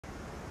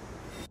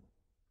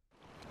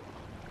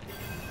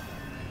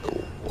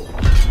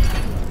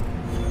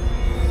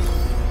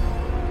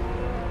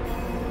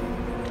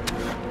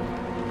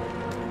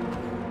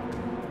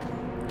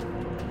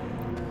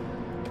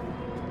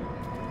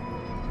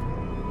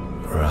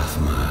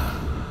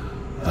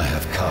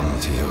come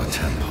to your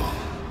temple.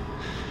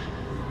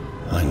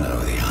 I know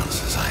the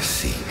answers I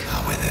seek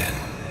are within.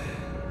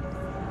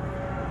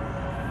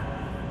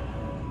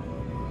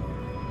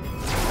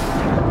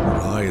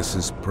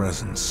 Elias's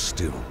presence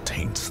still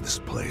taints this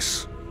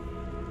place.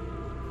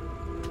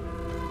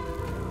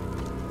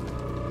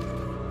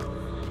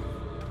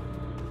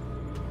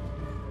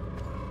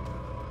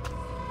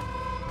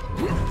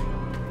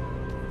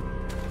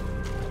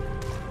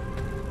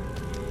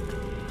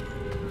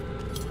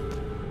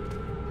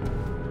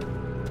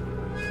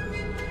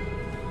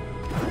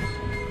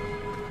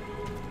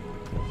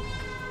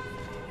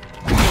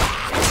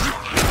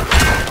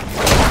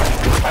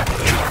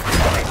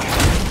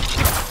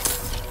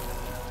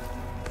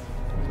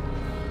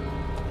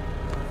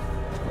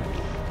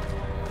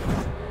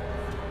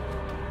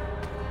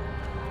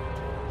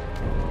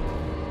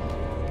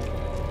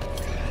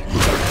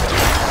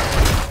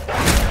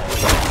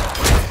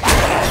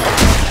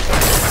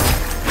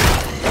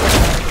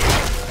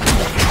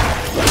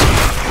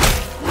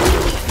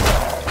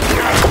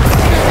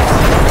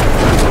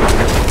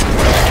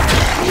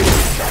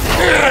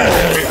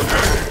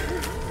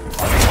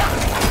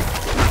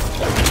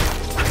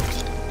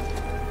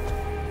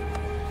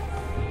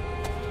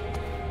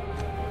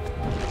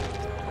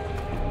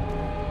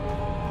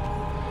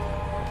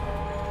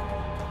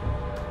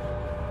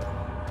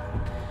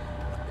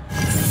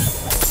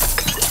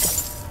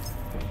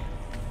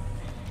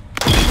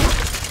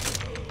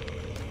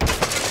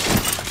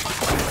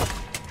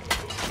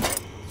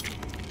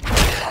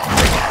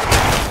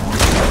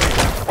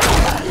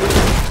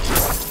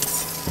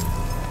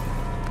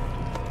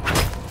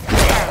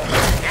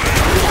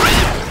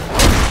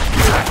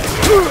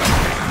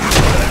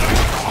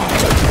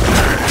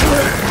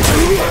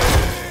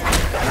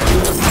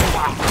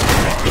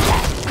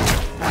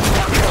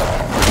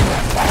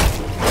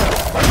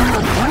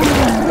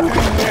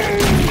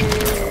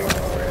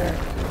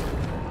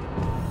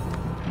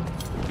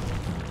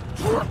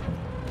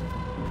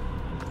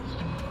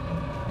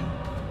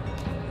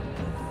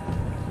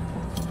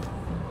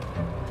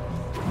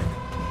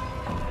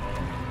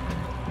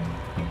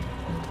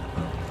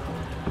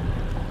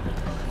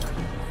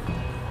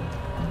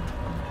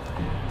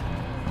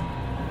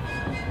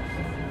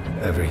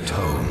 Every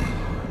tome,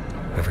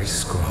 every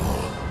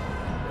scroll,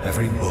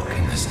 every book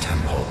in this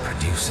temple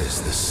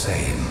produces the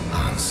same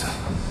answer.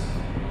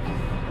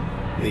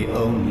 The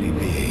only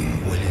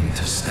being willing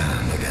to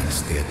stand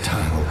against the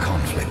eternal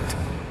conflict,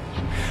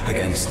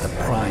 against the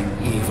prime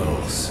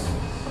evils,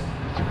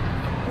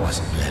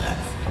 was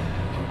Lilith.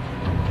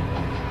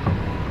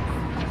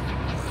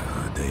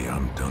 The day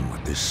I'm done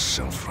with this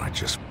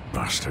self-righteous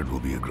bastard will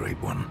be a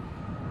great one.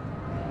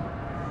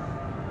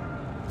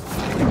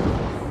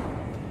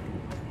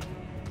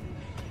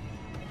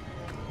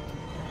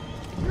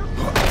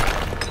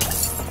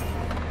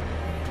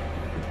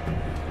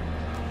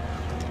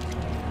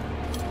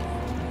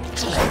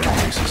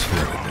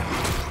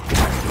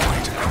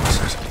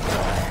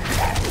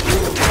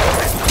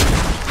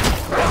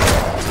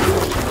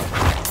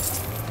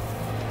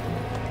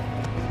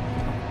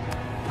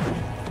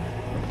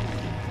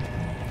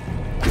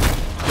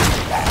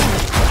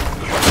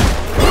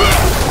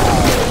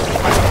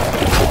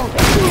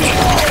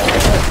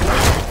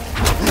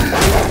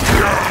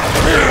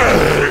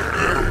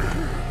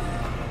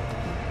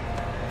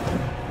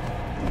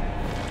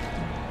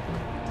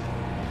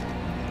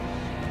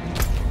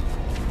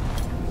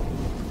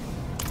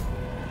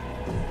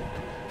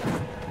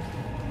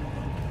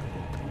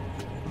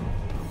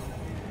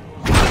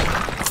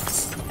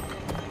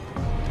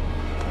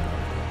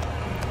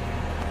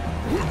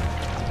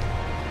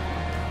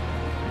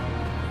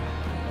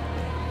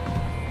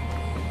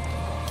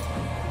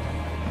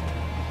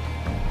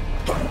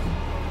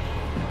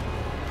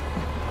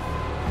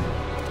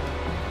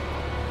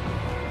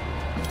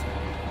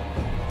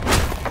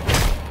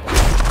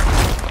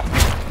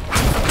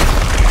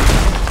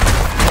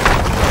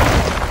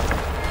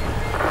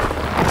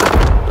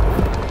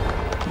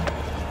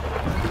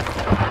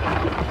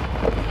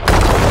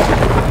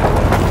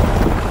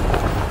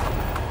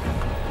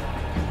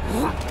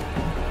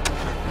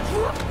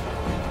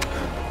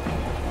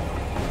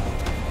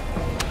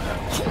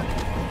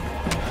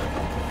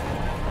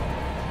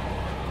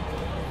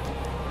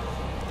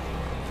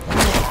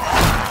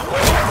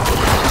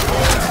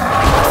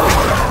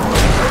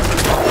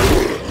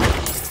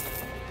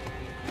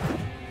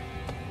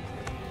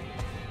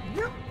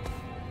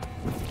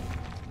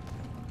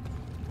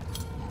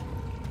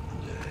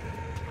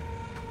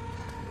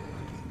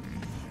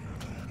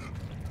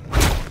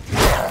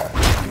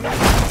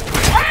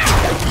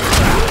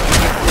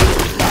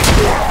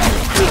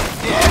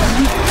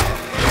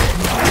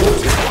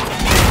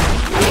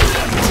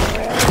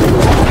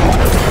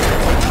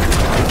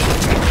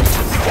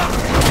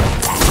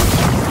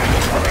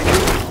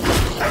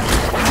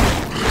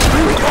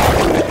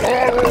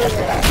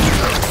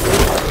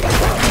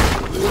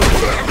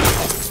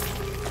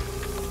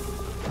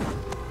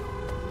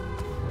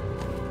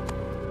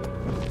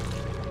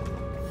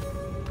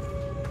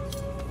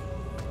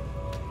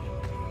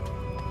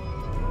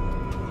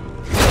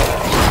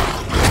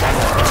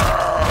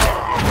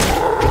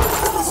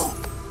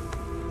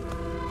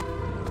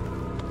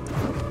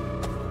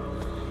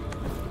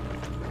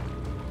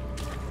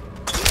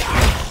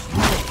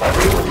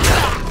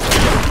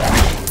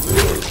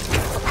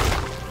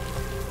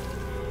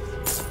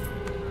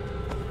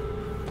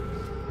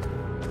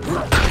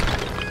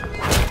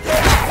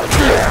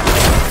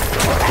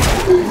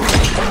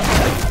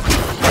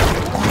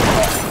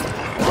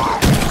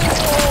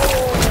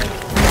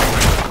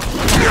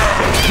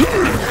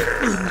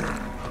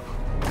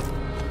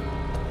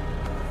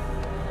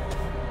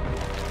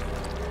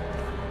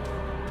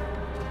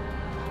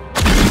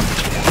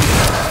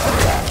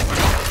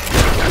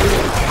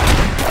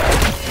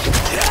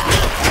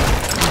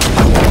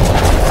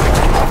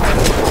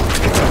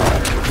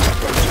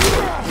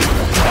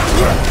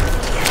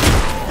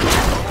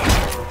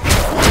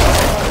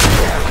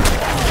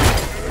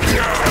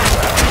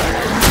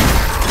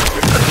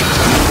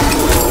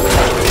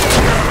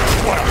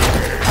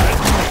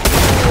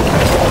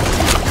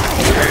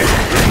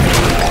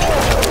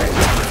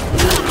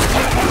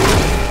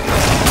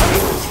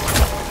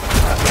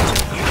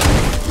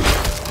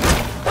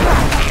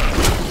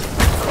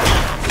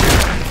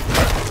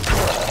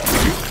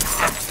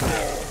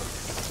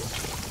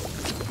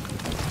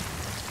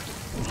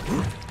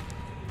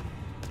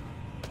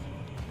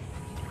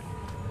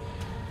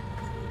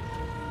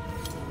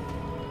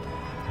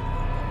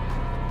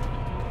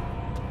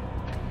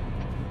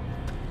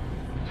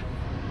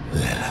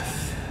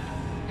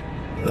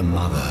 the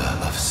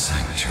mother of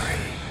sanctuary.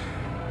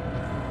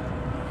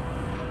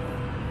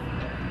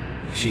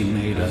 She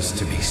made us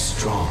to be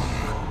strong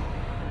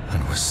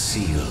and was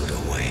sealed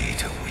away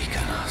to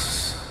weaken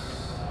us.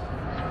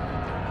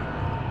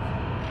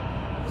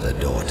 The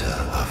daughter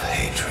of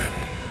hatred.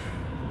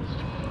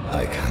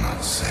 I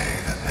cannot say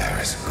that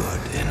there is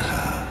good in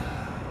her.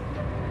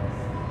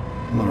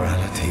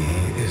 Morality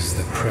is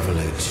the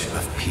privilege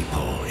of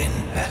people in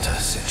better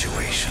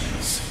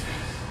situations.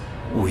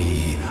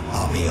 We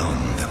are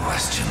beyond the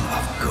question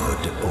of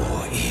good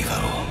or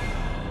evil.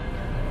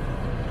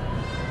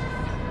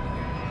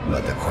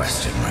 But the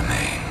question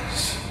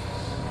remains.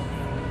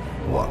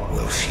 What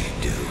will she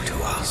do to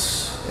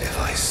us if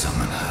I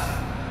summon her?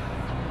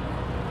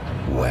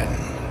 When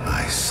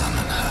I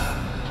summon her?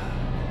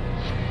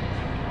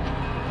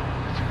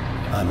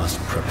 I must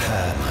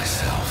prepare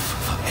myself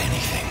for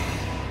anything.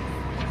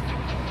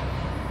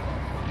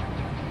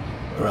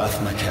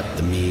 Rathma kept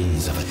the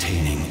means of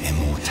attaining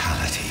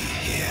immortality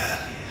here.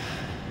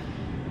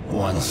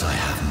 Once I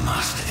have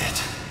mastered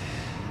it,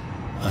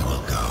 I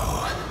will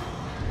go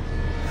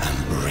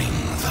and bring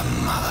the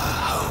mother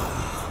home.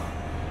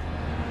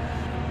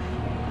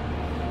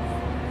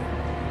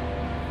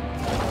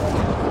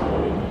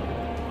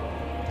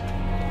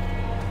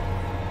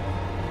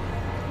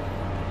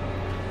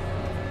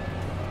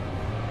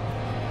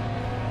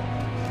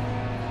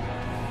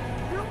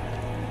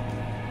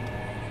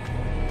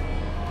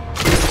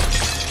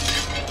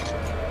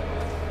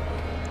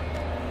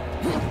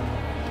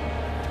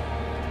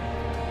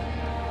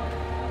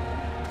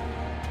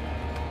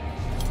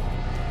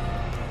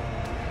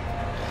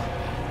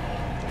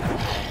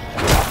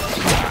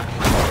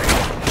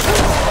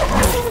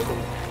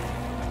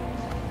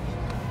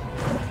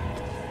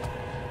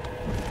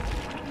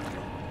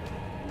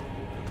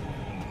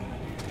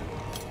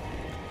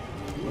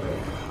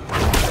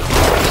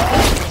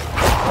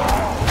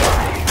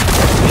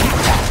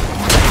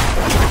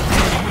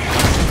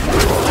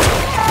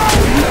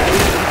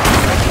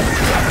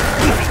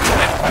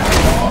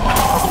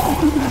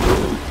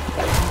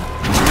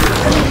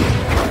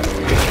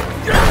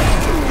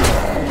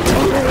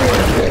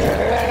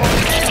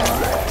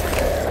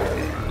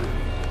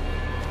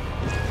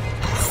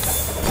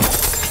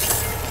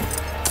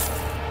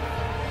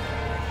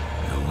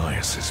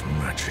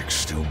 Magic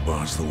still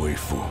bars the way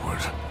forward.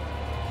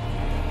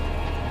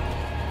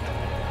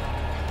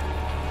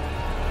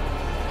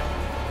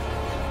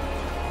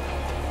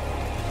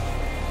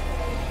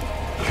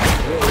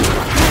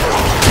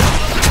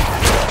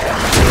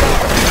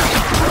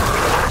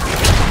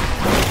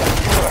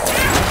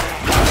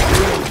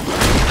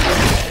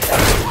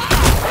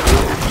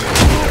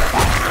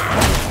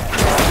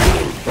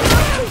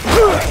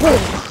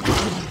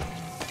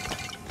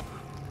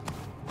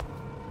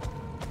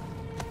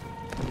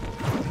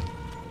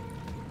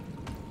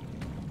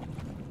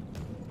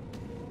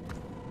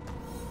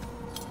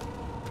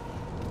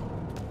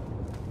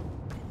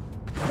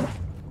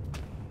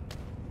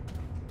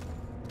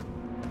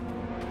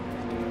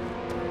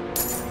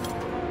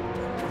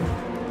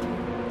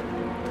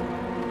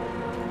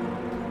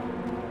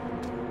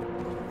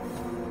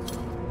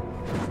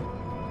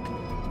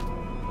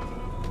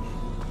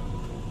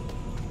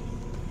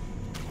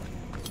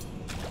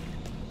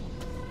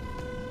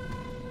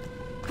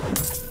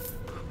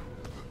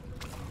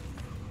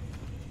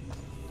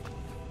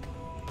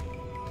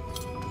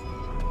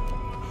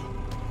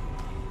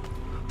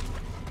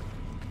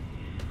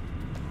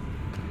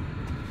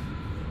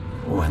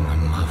 When the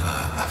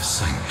Mother of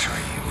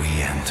Sanctuary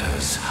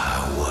re-enters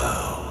her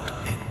world,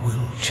 it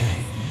will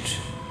change.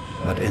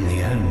 But in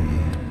the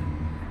end,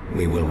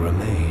 we will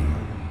remain.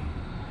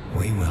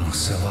 We will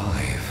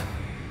survive.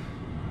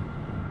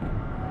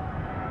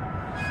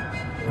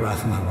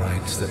 Rathma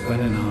writes that when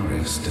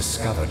Inarius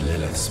discovered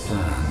Lilith's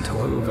plan to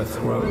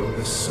overthrow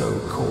the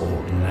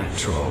so-called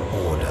natural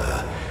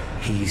order,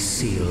 he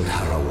sealed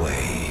her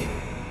away.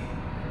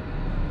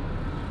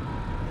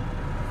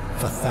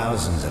 For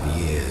thousands of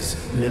years,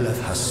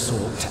 Lilith has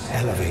sought to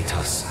elevate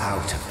us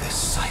out of this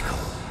cycle,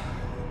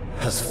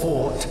 has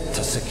fought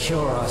to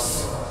secure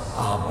us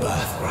our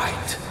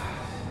birthright,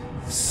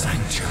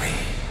 sanctuary.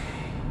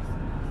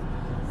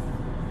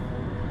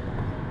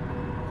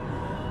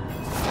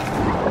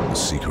 The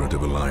secret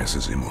of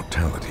Elias's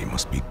immortality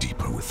must be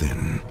deeper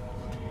within.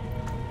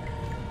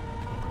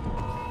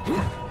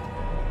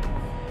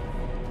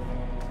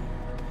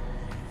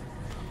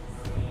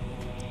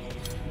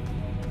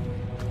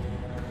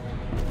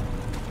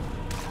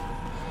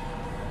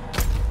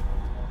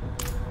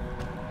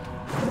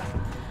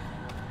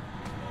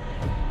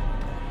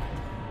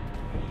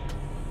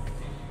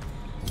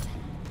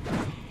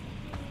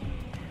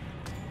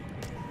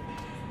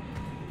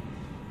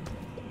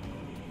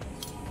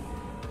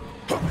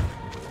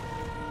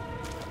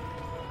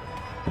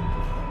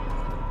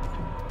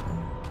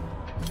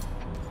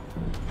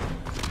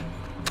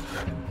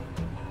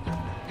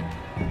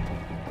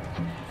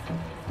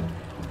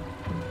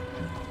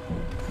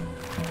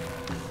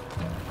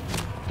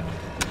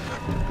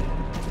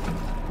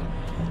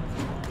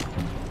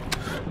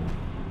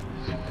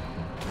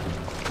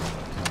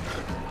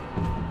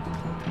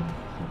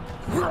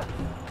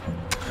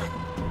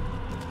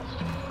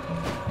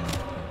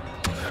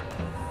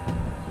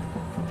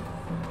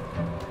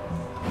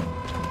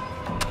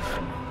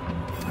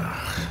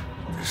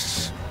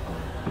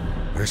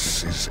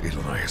 This is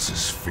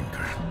Elias's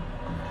finger.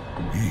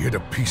 He hid a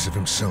piece of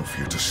himself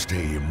here to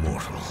stay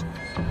immortal.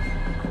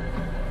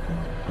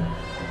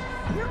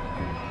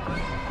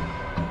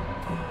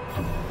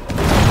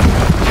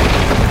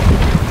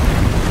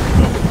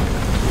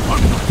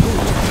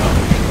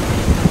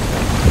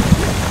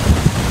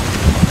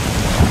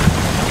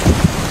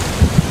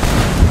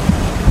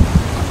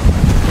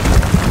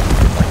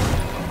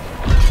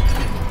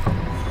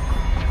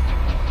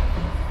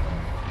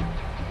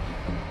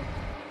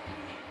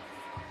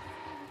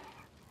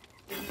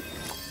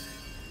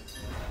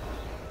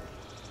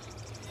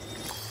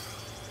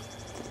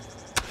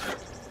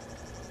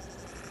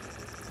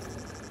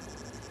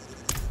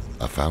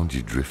 I found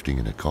you drifting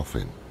in a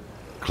coffin,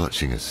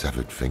 clutching a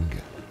severed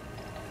finger.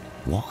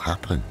 What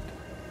happened?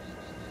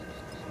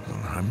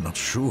 Well, I'm not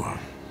sure.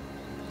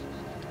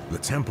 The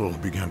temple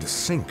began to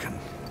sink and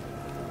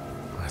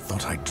I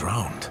thought I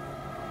drowned.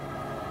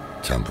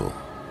 Temple.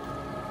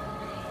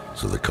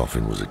 So the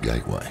coffin was a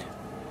gateway.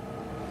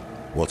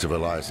 What of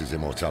Elias's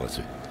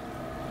immortality?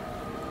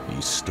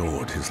 He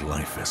stored his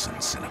life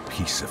essence in a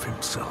piece of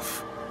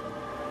himself.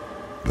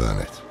 Burn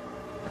it.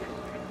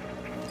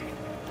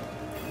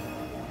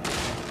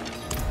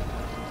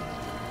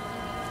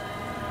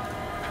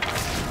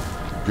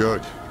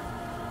 Good.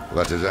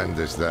 Let us end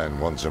this then,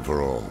 once and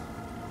for all.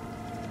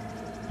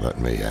 Let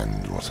me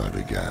end what I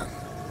began.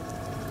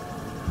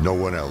 No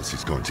one else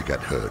is going to get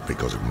hurt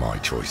because of my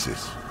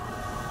choices.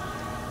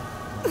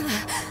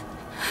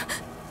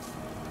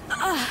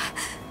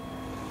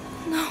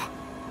 No.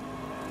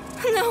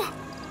 No.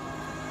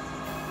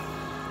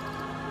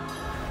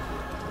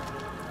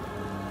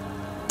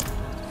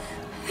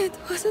 It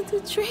wasn't a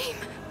dream.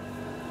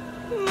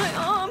 My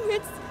arm,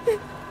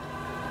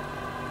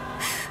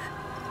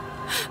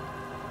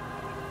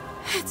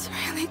 it's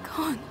really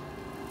gone.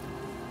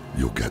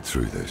 You'll get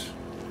through this.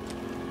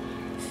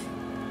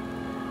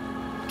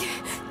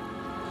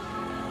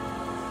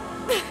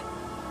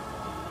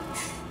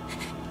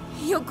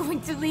 You're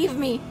going to leave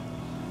me,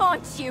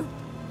 aren't you?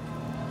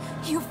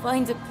 You'll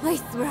find a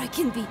place where I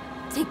can be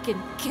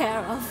taken care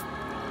of.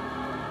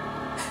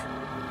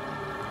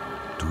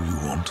 Do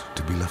you want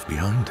to be left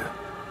behind?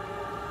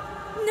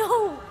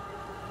 No!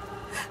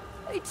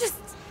 I just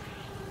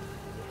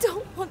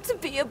don't want to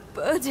be a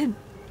burden.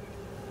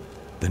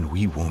 Then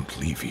we won't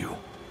leave you.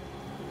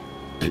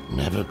 It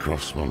never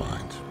crossed my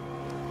mind.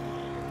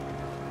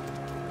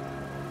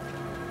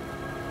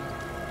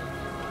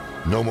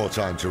 No more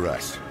time to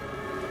rest.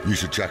 You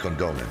should check on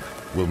Donan.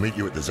 We'll meet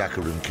you at the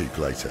Zakharoon Keep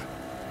later.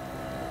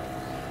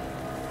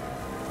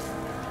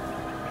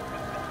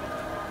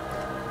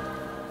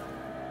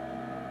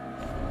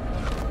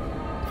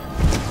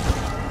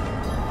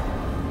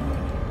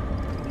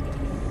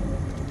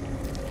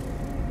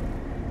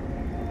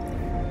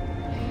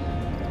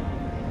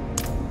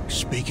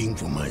 Speaking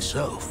for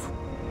myself,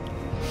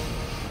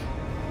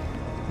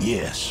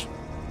 yes,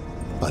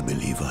 I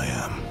believe I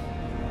am.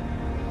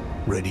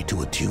 Ready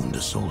to attune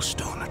the Soul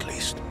Stone, at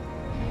least.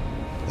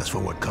 As for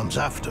what comes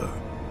after,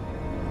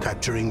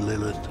 capturing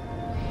Lilith,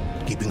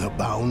 keeping her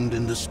bound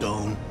in the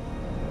stone,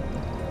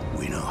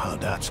 we know how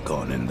that's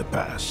gone in the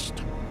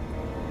past.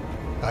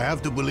 I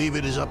have to believe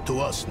it is up to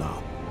us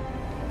now.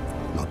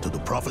 Not to the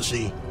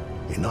prophecy,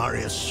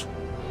 Inarius,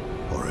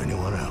 or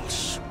anyone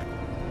else.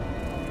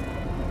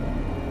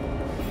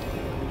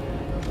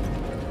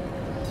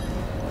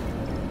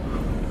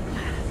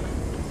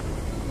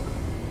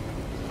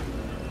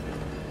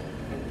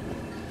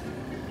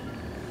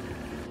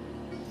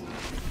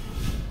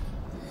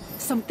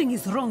 Something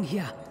is wrong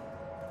here.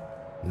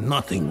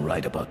 Nothing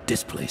right about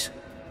this place.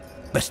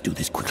 Best do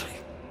this quickly.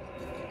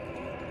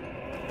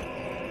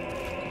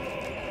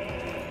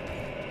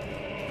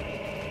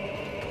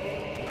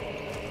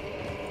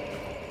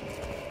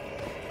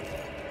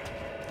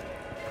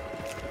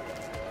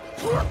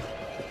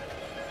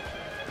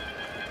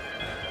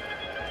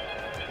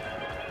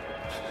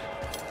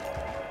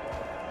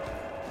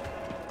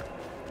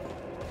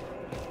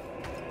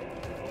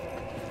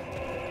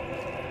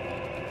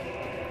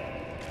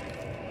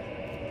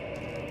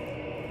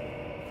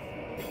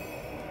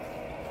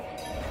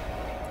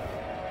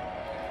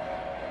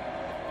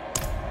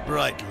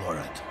 Right,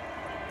 Lorat.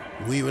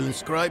 We will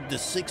inscribe the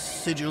 6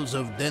 sigils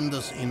of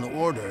Dendos in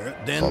order,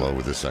 then... Follow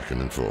with the second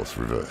and fourth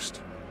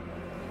reversed.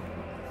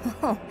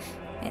 Oh,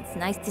 it's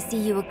nice to see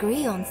you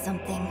agree on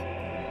something.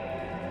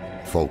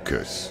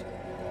 Focus.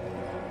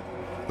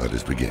 Let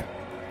us begin.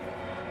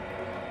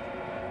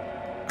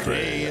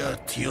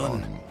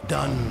 Creation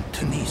dan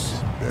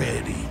tenis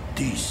beri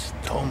dis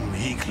tom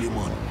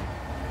hiklimon.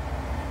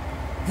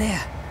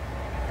 There.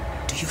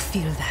 Do you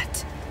feel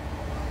that?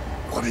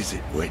 What is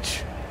it,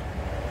 witch?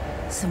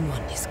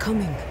 Someone is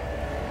coming.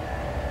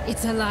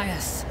 It's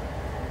Elias.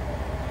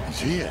 He's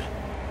here.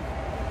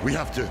 We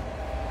have to...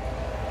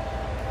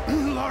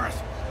 Lorat,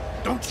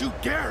 don't you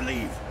dare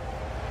leave!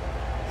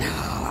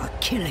 I'll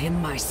kill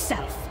him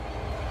myself.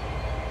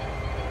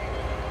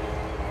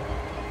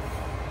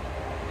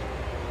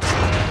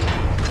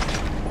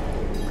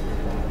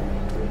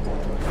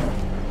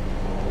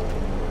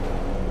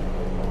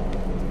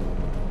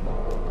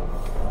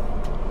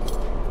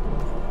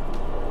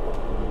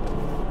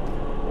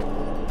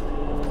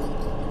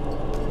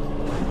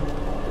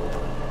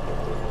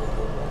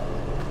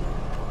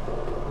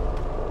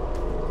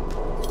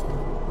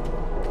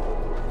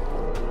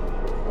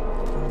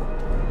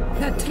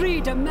 The tree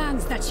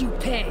demands that you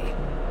pay.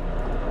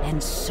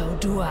 And so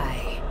do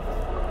I.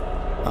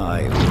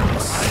 I will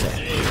set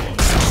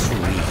this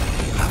tree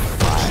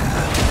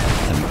afire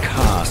and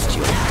cast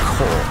your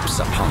corpse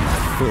upon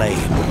the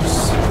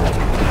flames.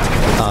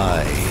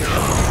 I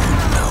owe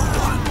no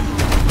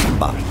one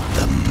but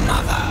the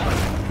mother.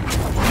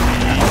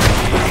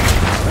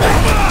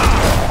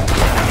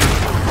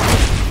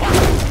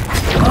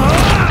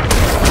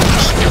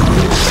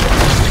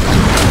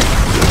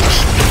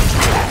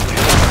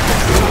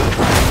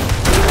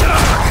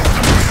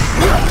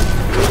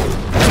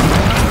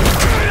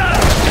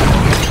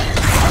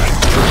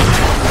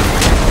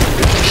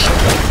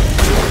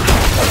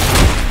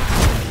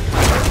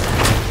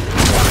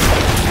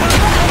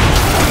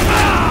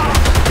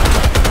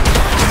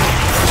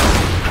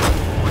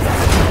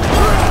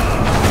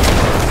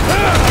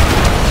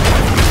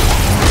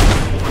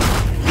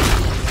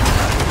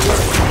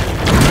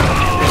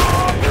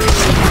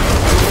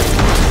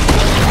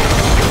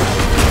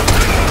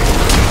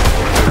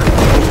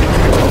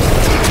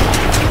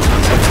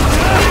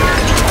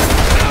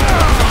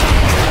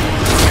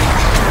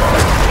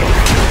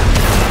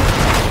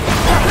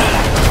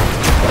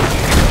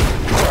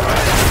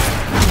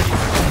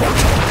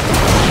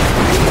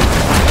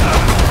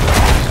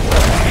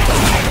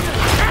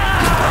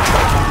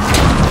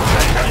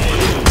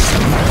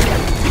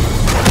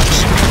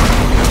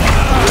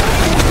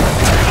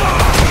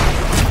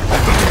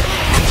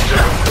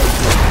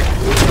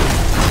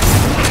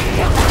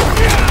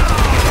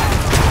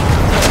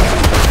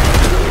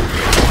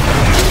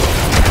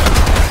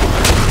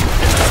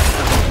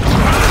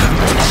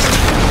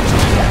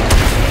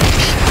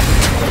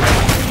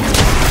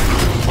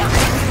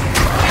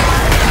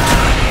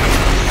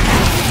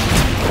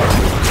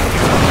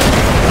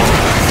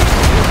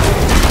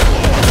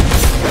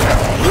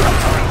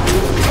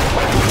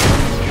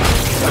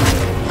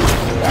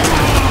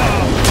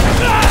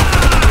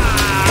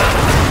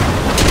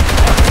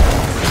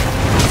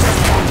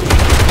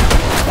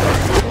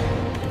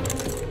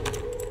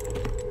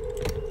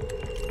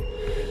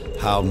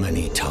 How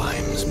many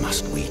times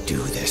must we do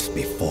this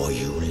before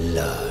you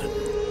learn?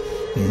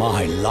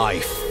 My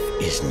life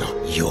is not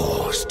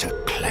yours to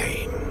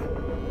claim.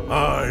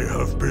 I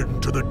have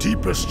been to the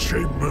deepest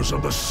chambers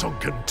of the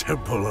sunken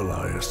temple,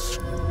 Elias.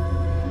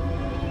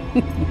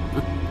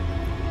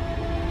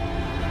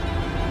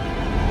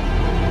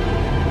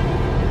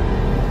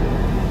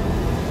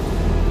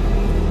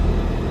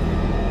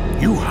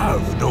 You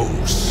have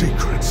no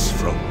secrets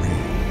from me.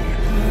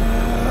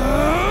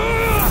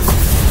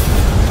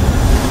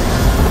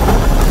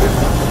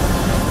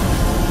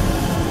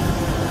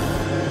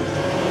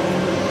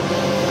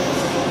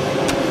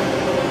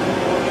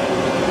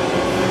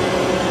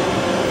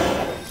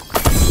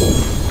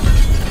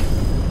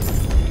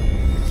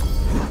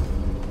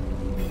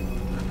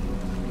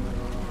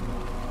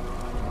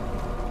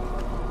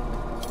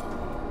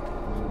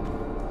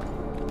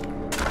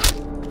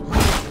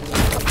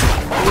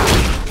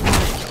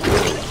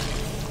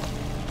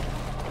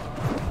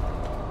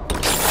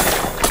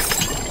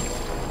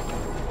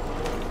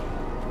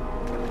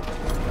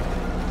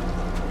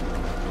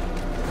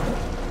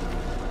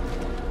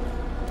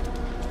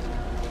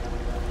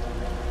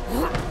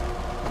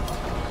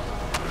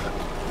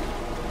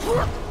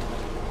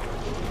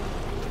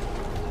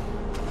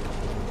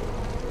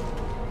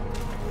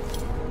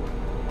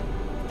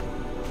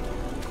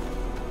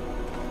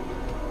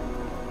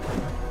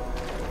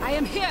 I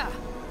am here!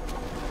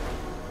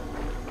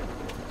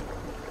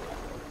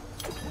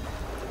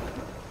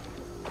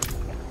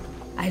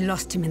 I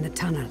lost him in the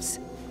tunnels,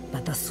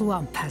 but the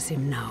swamp has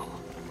him now.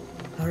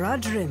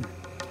 Haradrim,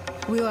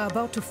 we were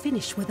about to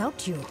finish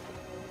without you.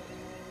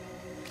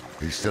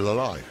 He's still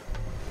alive?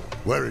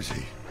 Where is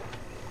he?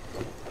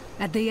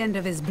 At the end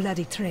of his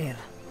bloody trail.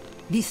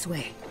 This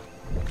way.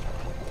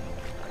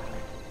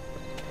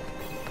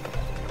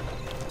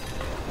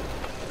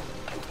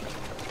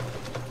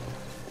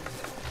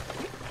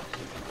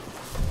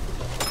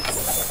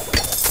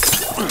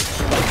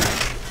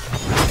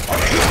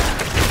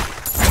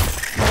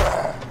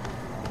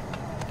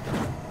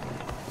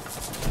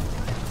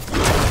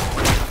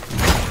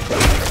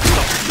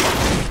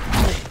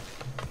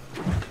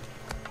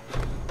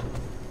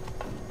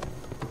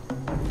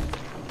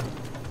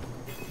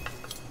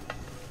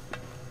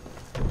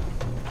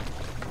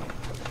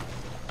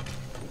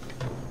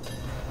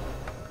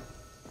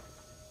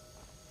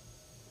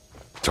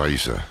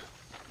 Thaisa.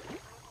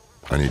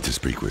 I need to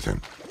speak with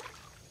him.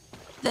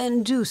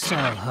 Then do so,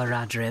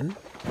 Haradrim.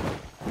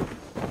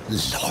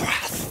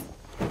 Lorath.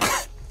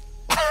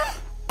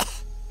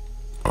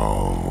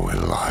 Oh.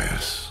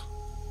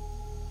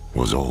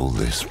 Was all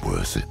this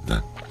worth it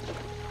then?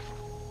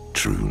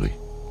 Truly?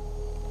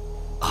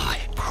 I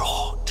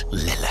brought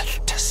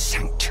Lilith to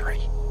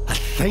Sanctuary, a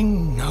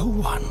thing no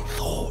one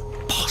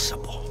thought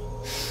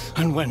possible.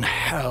 And when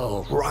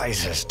hell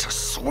rises to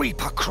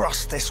sweep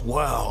across this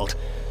world,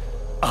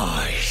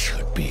 I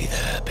should be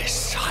there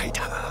beside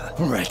her,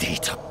 ready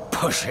to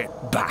push it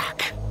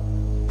back.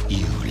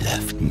 You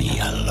left me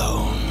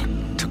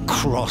alone to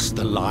cross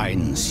the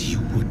lines you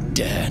would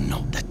dare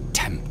not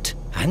attempt,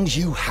 and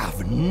you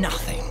have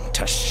nothing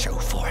to show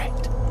for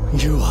it.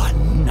 You are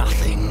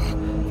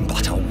nothing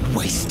but a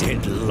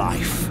wasted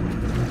life.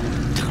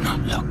 Do not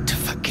look to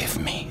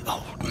forgive me,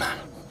 old man,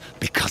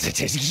 because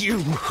it is you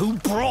who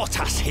brought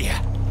us here.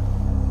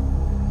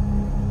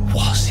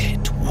 Was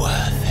it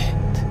worth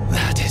it?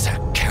 That is a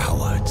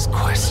coward's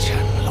question,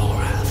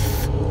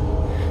 Lorath.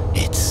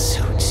 It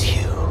suits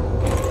you.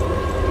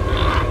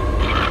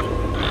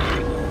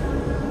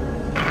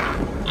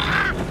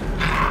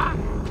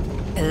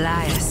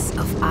 Elias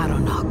of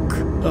Aronok.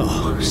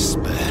 Oh,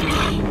 spare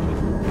me.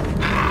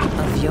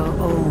 Of your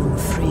own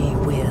free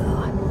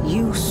will,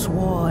 you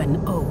swore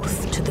an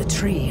oath to the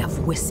Tree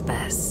of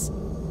Whispers.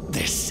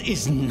 This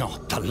is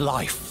not the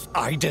life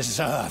I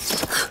deserve.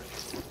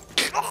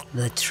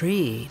 The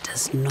tree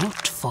does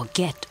not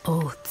forget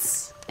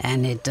oaths,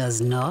 and it does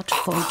not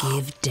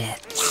forgive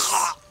debts.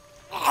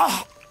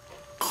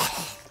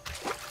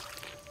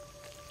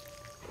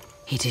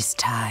 It is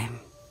time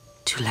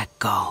to let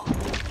go.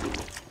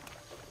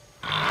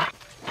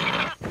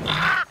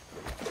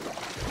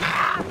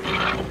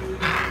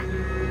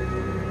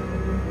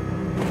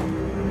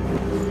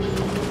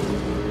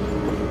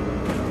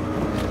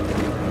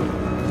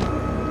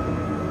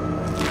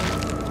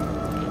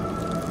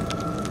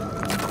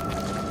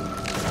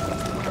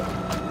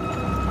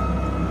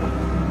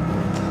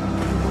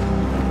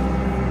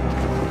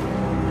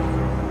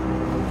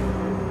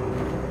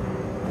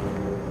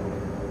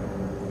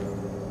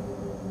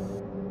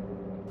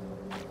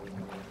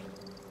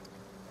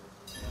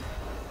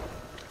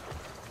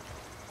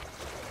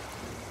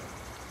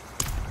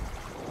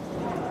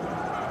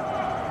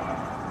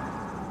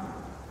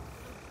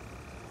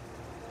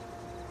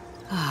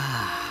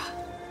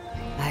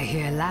 I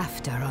hear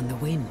laughter on the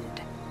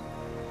wind.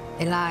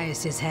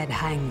 Elias's head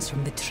hangs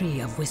from the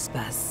Tree of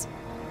Whispers,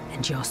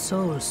 and your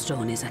soul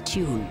stone is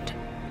attuned.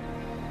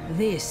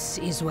 This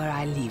is where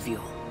I leave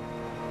you.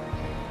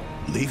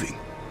 Leaving?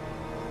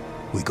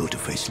 We go to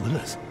face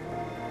Lilith.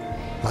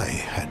 I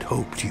had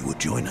hoped you would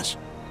join us.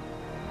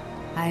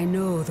 I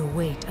know the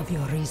weight of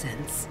your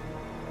reasons,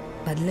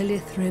 but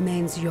Lilith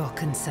remains your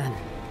concern.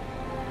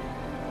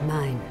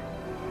 Mine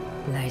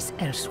lies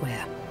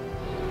elsewhere.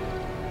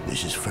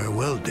 This is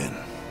farewell, then.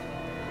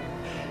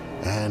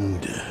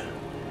 And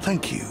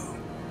thank you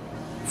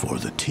for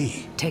the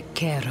tea. Take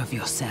care of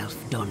yourself,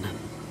 Donan.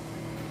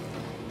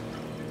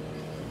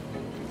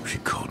 She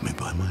called me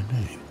by my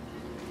name.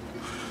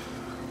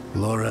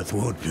 Lorath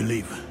won't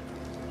believe.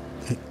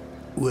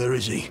 Where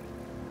is he?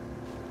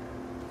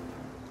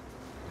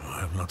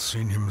 I have not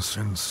seen him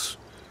since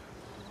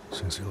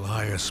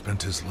Elias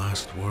spent his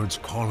last words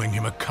calling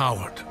him a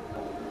coward.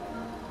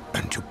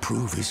 And to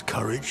prove his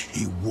courage,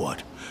 he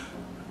what?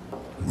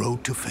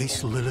 Rode to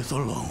face Lilith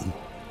alone?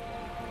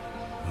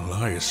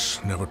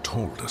 Elias never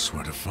told us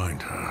where to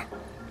find her.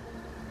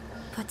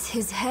 But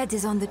his head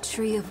is on the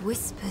Tree of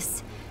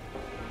Whispers,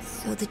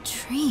 so the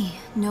tree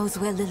knows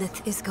where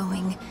Lilith is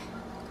going.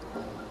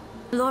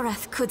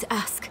 Lorath could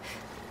ask,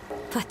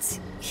 but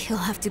he'll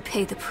have to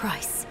pay the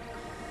price.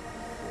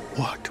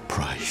 What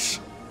price?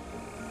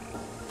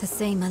 The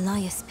same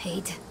Elias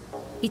paid.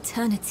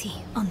 Eternity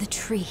on the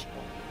tree.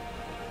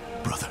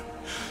 Brother,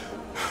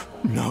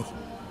 no.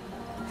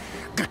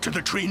 Get to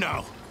the tree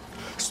now.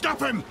 Stop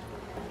him!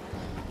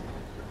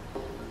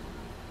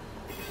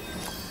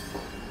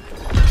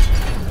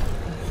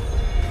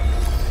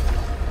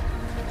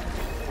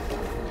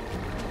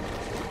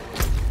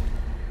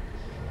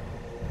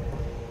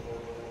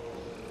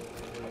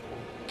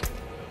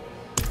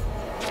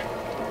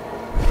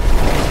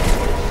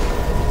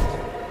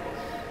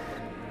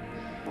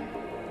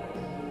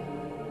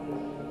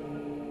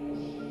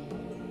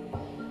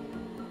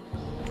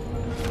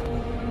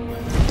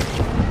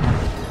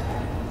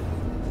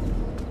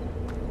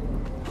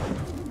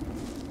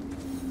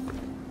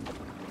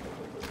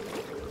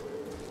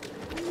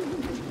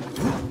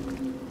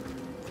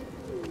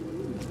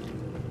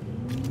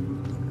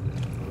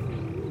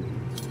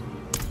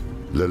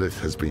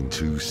 Lilith has been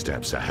 2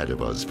 steps ahead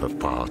of us for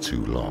far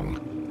too long.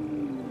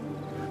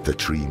 The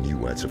tree knew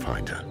where to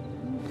find her.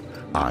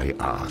 I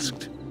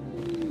asked.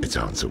 Its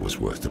answer was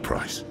worth the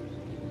price.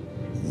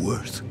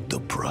 Worth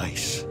the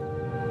price?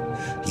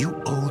 You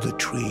owe the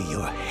tree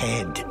your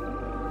head.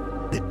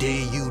 The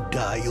day you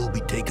die, you'll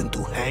be taken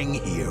to hang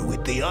here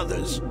with the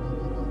others.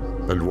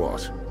 And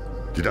what?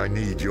 Did I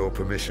need your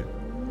permission?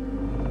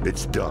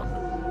 It's done.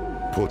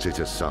 Put it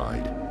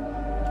aside.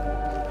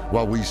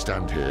 While we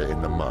stand here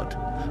in the mud,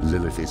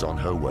 Lilith is on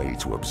her way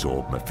to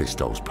absorb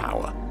Mephisto's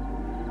power.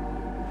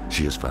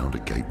 She has found a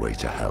gateway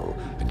to hell,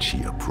 and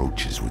she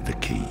approaches with the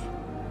key.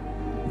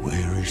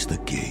 Where is the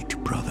gate,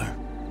 brother?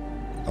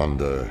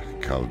 Under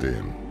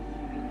Chaldean.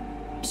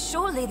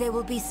 Surely there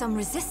will be some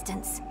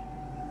resistance.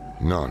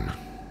 None.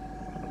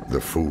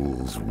 The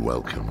fools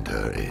welcomed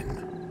her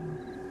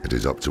in. It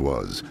is up to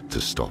us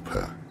to stop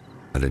her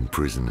and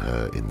imprison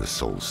her in the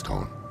Soul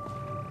Stone.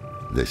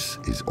 This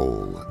is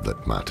all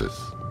that matters.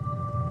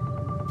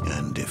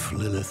 And if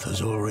Lilith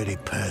has already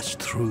passed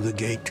through the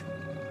gate?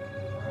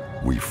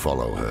 We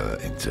follow her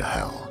into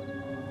hell.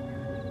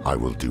 I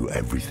will do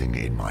everything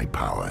in my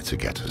power to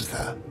get us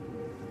there.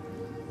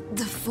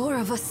 The four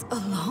of us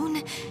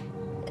alone?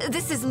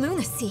 This is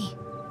lunacy.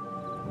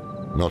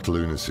 Not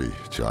lunacy,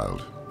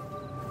 child.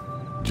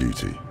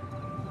 Duty.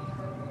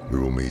 We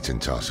will meet in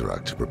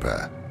Tesseract to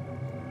prepare.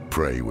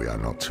 Pray we are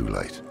not too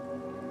late.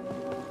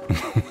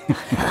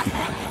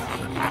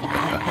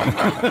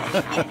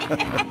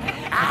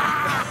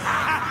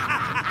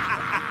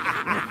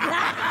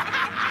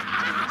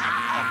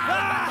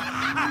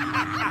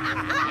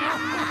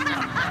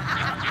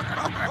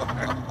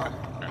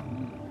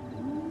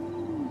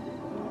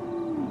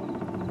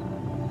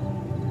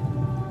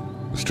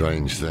 A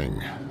strange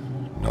thing,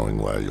 knowing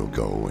where you'll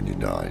go when you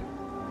die.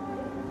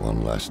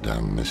 One less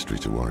damn mystery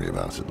to worry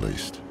about, at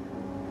least.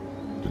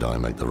 Did I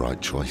make the right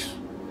choice?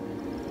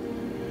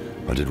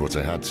 I did what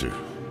I had to.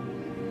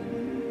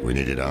 We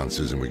needed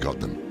answers and we got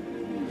them.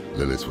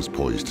 Lilith was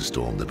poised to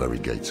storm the very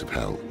gates of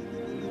hell.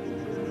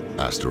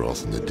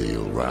 Astaroth and the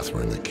deal,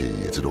 Rathma and the key,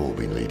 it had all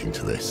been leading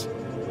to this.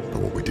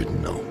 But what we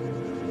didn't know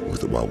was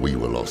that while we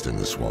were lost in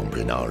the swamp,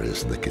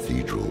 Inarius and the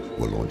Cathedral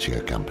were launching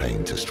a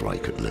campaign to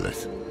strike at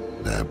Lilith.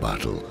 Their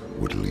battle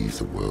would leave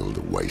the world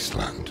a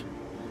wasteland.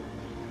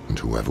 And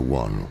whoever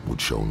won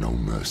would show no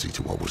mercy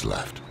to what was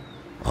left.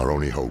 Our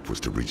only hope was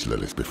to reach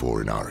Lilith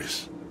before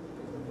Inarius.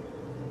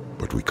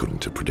 But we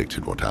couldn't have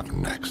predicted what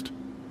happened next.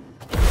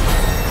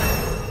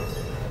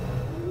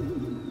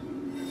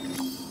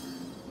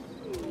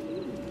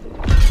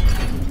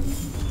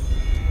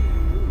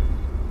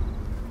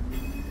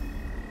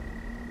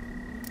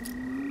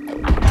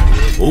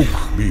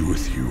 Oak be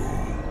with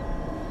you.